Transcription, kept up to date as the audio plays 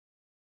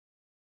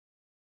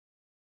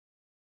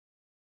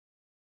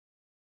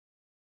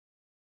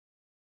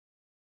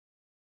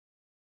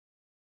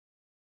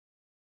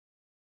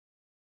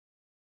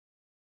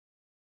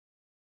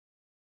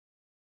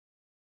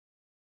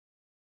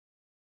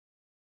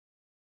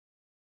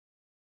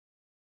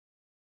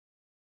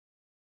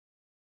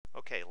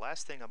Okay,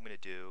 last thing I'm going to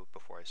do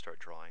before I start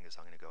drawing is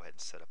I'm going to go ahead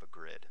and set up a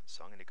grid.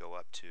 So I'm going to go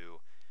up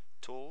to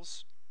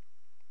Tools,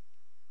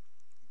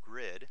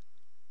 Grid,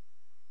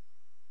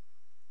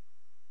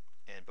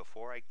 and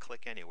before I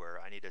click anywhere,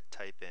 I need to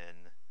type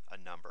in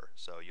a number.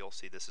 So you'll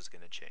see this is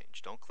going to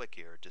change. Don't click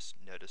here, just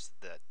notice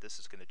that this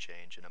is going to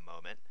change in a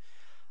moment.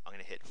 I'm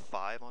going to hit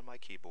 5 on my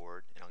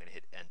keyboard and I'm going to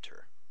hit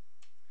Enter.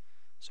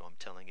 So I'm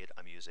telling it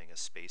I'm using a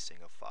spacing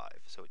of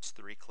 5. So it's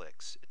 3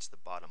 clicks. It's the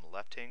bottom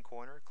left hand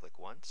corner, click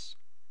once,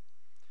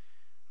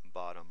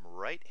 bottom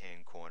right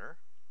hand corner,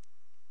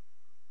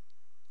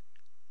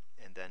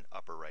 and then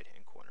upper right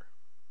hand corner.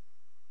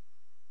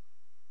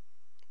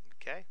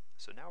 Okay,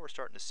 so now we're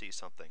starting to see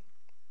something.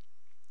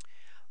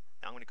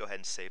 Now I'm going to go ahead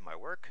and save my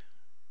work,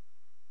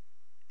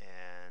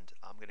 and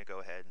I'm going to go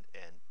ahead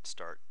and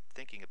start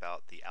thinking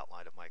about the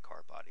outline of my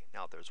car body.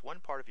 Now there's one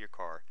part of your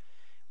car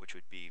which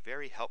would be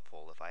very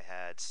helpful if I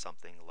had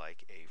something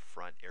like a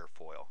front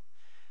airfoil.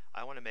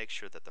 I want to make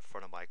sure that the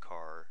front of my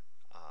car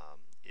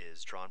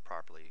is drawn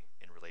properly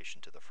in relation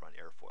to the front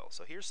airfoil.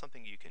 So here's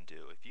something you can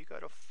do. If you go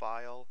to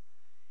File,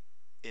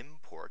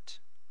 Import,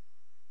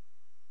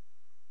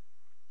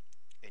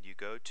 and you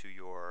go to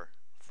your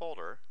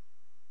folder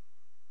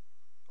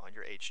on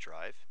your H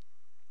drive,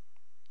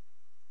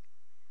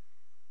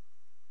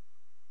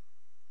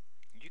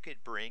 you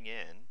could bring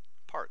in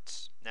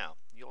parts. Now,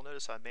 you'll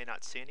notice I may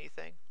not see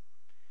anything,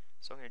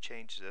 so I'm going to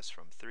change this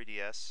from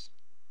 3DS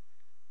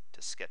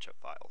to SketchUp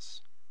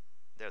files.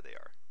 There they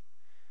are.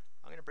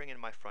 I'm going to bring in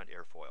my front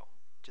airfoil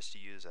just to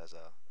use as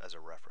a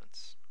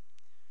reference.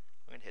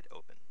 I'm going to hit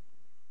Open.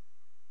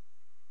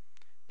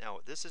 Now,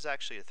 this is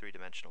actually a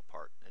three-dimensional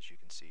part, as you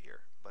can see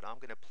here, but I'm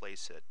going to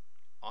place it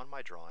on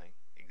my drawing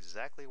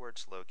exactly where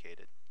it's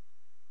located,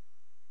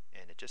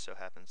 and it just so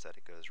happens that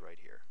it goes right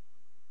here.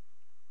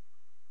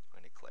 I'm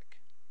going to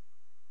click.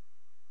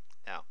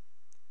 Now,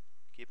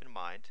 keep in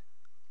mind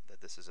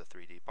that this is a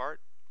 3D part.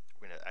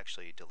 We're going to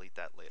actually delete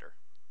that later.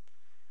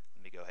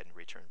 Let me go ahead and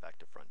return back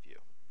to front view.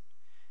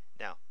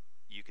 Now,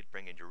 you could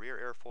bring in your rear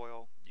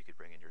airfoil, you could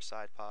bring in your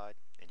side pod,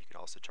 and you can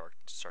also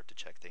start to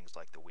check things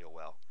like the wheel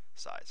well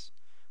size.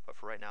 But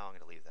for right now, I'm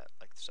going to leave that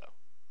like so.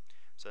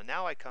 So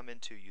now I come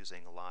into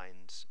using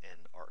lines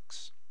and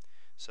arcs.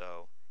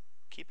 So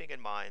keeping in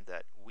mind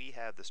that we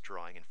have this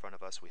drawing in front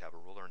of us, we have a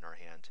ruler in our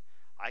hand,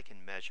 I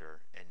can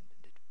measure and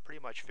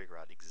pretty much figure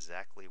out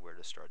exactly where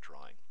to start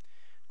drawing.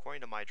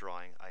 According to my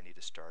drawing, I need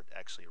to start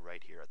actually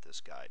right here at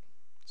this guide.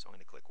 So I'm going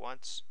to click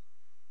once,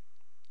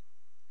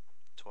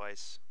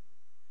 twice,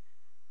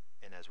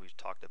 and as we've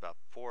talked about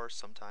before,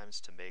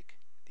 sometimes to make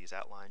these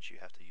outlines you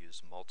have to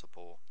use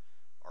multiple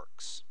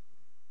arcs.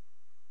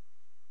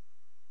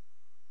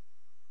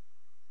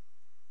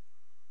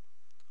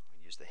 I'm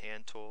going to use the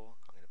hand tool.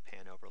 I'm going to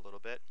pan over a little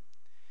bit.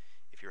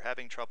 If you're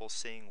having trouble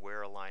seeing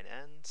where a line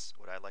ends,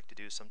 what I like to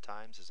do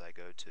sometimes is I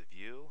go to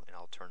View and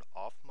I'll turn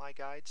off my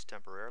guides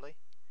temporarily.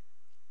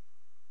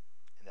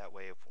 And that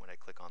way, when I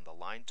click on the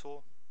line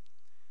tool,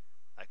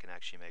 I can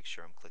actually make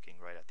sure I'm clicking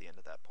right at the end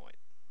of that point.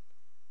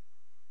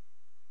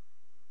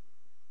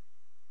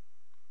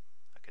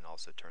 I can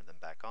also turn them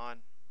back on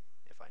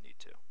if I need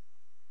to.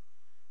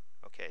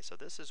 Okay, so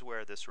this is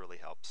where this really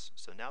helps.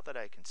 So now that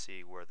I can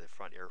see where the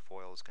front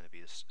airfoil is going to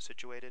be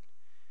situated,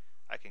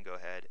 I can go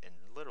ahead and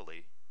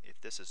literally, if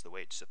this is the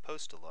way it's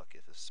supposed to look,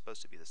 if it's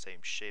supposed to be the same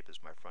shape as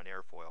my front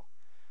airfoil,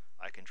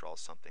 I can draw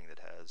something that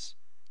has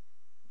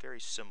very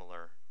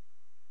similar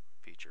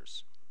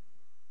features.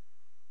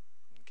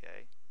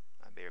 Okay,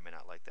 I may or may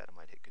not like that. I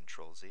might hit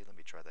Control Z. Let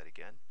me try that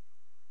again.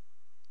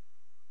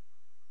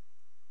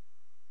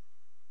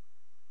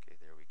 Okay,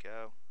 there we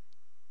go.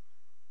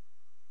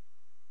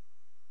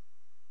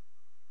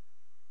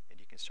 And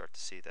you can start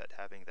to see that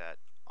having that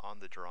on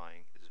the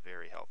drawing is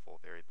very helpful,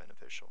 very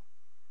beneficial.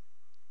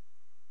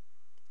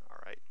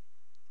 Alright,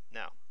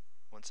 now,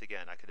 once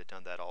again, I could have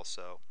done that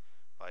also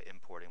by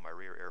importing my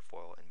rear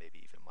airfoil and maybe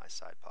even my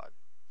side pod.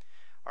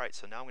 Alright,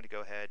 so now I'm going to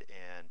go ahead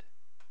and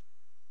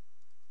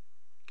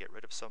get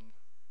rid of some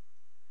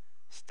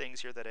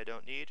things here that I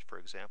don't need. For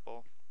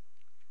example,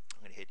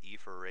 I'm going to hit E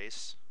for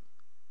erase.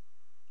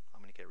 I'm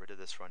going to get rid of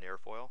this front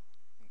airfoil.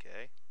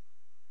 Okay.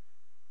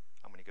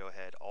 I'm going to go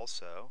ahead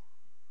also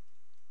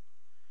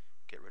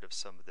get rid of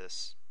some of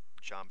this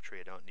geometry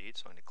I don't need.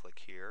 So I'm going to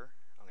click here.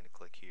 I'm going to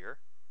click here.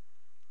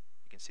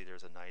 You can see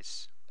there's a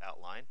nice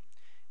outline.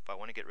 If I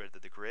want to get rid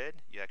of the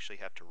grid, you actually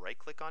have to right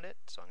click on it.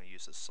 So I'm going to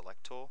use the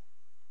select tool,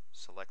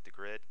 select the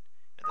grid,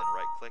 and then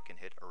right click and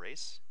hit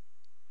erase.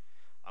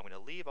 I'm going to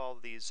leave all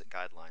of these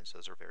guidelines.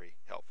 Those are very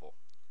helpful.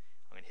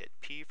 I'm going to hit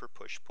P for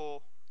push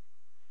pull.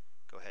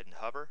 Go ahead and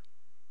hover.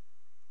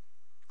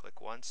 Click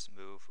once,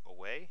 move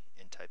away,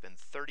 and type in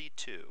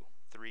 32,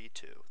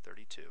 32,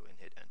 32, and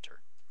hit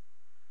enter.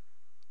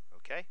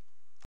 Okay,